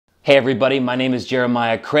Hey everybody, my name is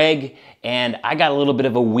Jeremiah Craig, and I got a little bit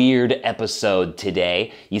of a weird episode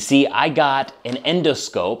today. You see, I got an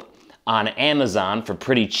endoscope on Amazon for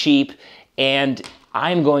pretty cheap, and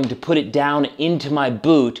I'm going to put it down into my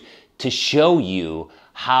boot to show you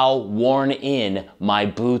how worn in my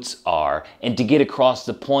boots are, and to get across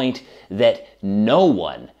the point that no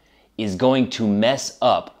one is going to mess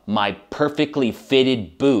up my perfectly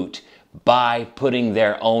fitted boot by putting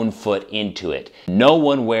their own foot into it. No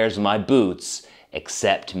one wears my boots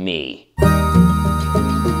except me.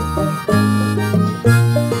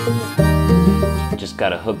 Just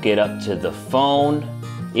gotta hook it up to the phone.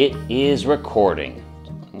 It is recording.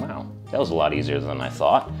 Wow, that was a lot easier than I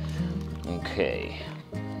thought. Okay.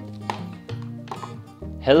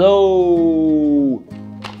 Hello!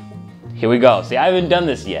 Here we go. See, I haven't done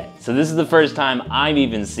this yet. So this is the first time I'm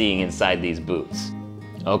even seeing inside these boots.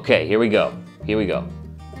 Okay, here we go. Here we go.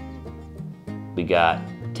 We got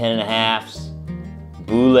 10.5s,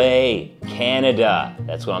 Boule, Canada.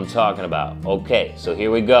 That's what I'm talking about. Okay, so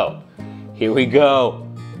here we go. Here we go.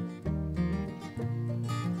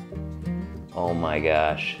 Oh my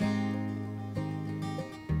gosh.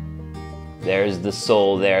 There's the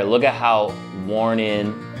sole there. Look at how worn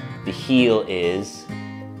in the heel is.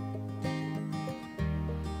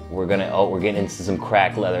 We're getting into some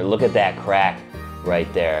cracked leather. Look at that crack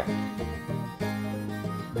right there.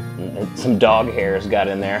 Some dog hairs got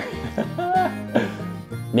in there.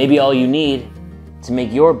 Maybe all you need to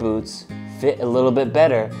make your boots fit a little bit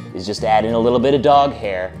better is just add in a little bit of dog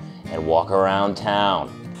hair and walk around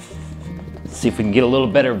town. Let's see if we can get a little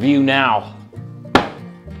better view now.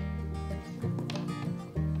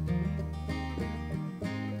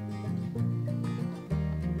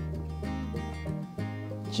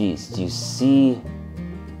 Jeez, do you see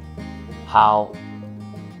how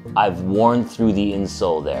I've worn through the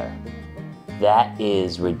insole there? That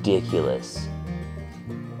is ridiculous.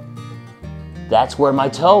 That's where my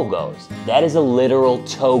toe goes. That is a literal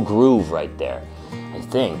toe groove right there, I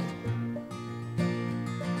think.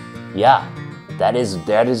 Yeah, that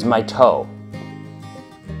is my toe.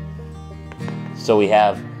 So we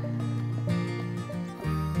have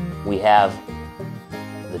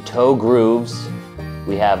the toe grooves.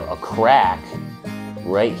 We have a crack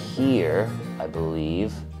right here, I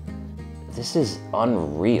believe. This is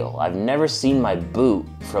unreal. I've never seen my boot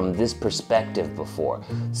from this perspective before.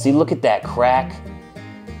 See, look at that crack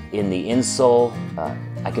in the insole.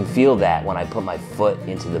 I can feel that when I put my foot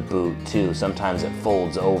into the boot too. Sometimes it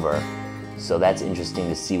folds over. So that's interesting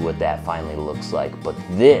to see what that finally looks like. But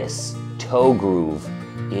this toe groove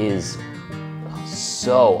is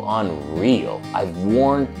so unreal. I've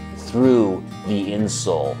worn through the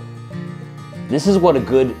insole. This is what a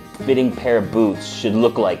good fitting pair of boots should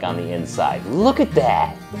look like on the inside. Look at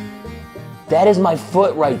that. That is my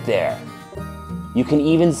foot right there. You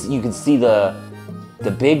can see the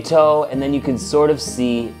big toe, and then you can sort of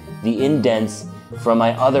see the indents from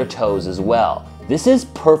my other toes as well. This is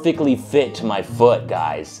perfectly fit to my foot,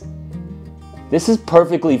 guys. This is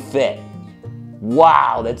perfectly fit.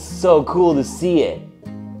 Wow, that's so cool to see it.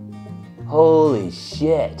 Holy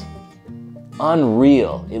shit.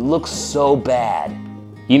 Unreal. It looks so bad.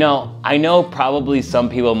 You know, I know probably some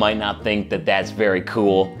people might not think that that's very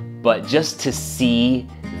cool, but just to see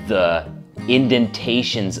the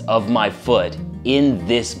indentations of my foot in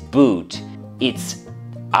this boot, it's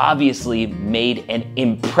obviously made an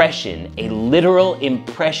impression, a literal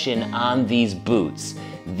impression on these boots.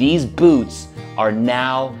 These boots are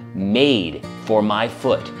now made for my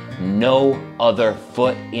foot. No other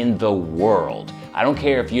foot in the world. I don't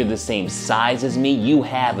care if you're the same size as me, you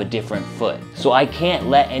have a different foot. So I can't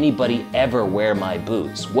let anybody ever wear my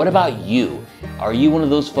boots. What about you? Are you one of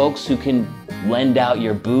those folks who can lend out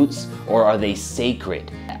your boots, or are they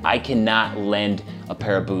sacred? I cannot lend a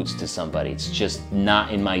pair of boots to somebody. It's just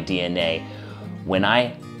not in my DNA. When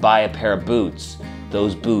I buy a pair of boots,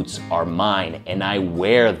 those boots are mine, and I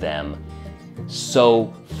wear them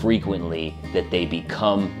so frequently that they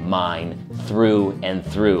become mine through and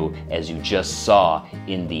through, as you just saw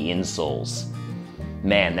in the insoles.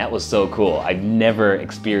 Man, that was so cool. I've never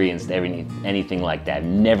experienced anything like that. I've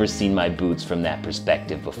never seen my boots from that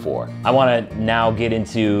perspective before. I want to now get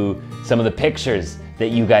into some of the pictures that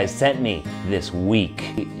you guys sent me this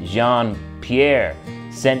week. Jean-Pierre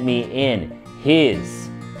sent me in his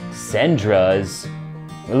Sendras,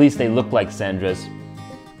 at least they look like Sendras.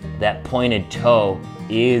 That pointed toe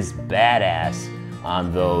is badass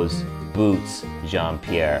on those boots,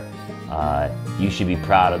 Jean-Pierre. You should be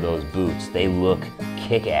proud of those boots. They look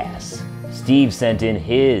kick-ass. Steve sent in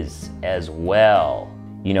his as well.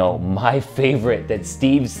 You know, my favorite that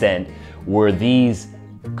Steve sent were these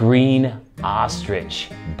green ostrich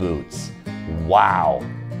boots. Wow,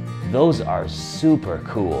 those are super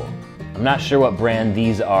cool. I'm not sure what brand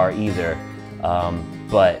these are either,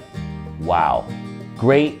 but wow.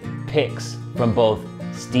 Great picks from both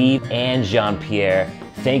Steve and Jean-Pierre.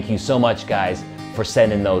 Thank you so much, guys, for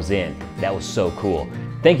sending those in. That was so cool.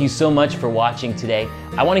 Thank you so much for watching today.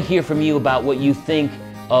 I want to hear from you about what you think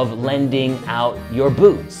of lending out your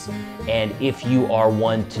boots. And if you are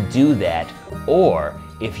one to do that, or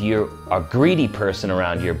if you're a greedy person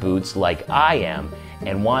around your boots like I am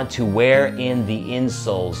and want to wear in the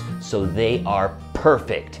insoles so they are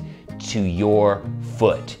perfect to your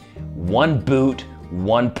foot. One boot,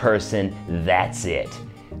 one person, that's it.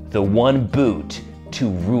 The one boot to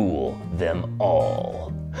rule them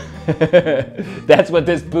all. That's what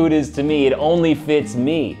this boot is to me. It only fits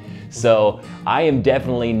me. So I am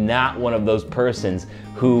definitely not one of those persons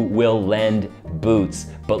who will lend boots,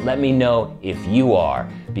 but let me know if you are,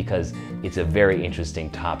 because it's a very interesting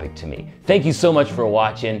topic to me. Thank you so much for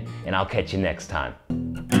watching, and I'll catch you next time.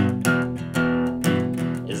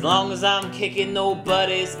 As long as I'm kicking,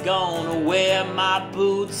 nobody's gonna wear my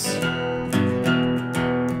boots.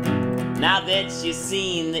 Now that you've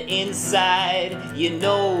seen the inside, you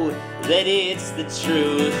know that it's the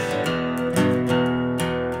truth.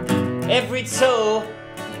 Every toe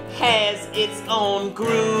has its own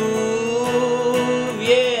groove,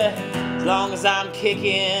 yeah. As long as I'm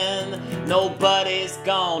kicking, nobody's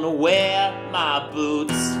gonna wear my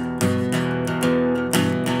boots.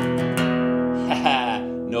 Haha,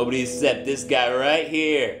 nobody except this guy right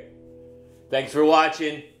here. Thanks for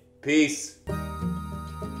watching. Peace.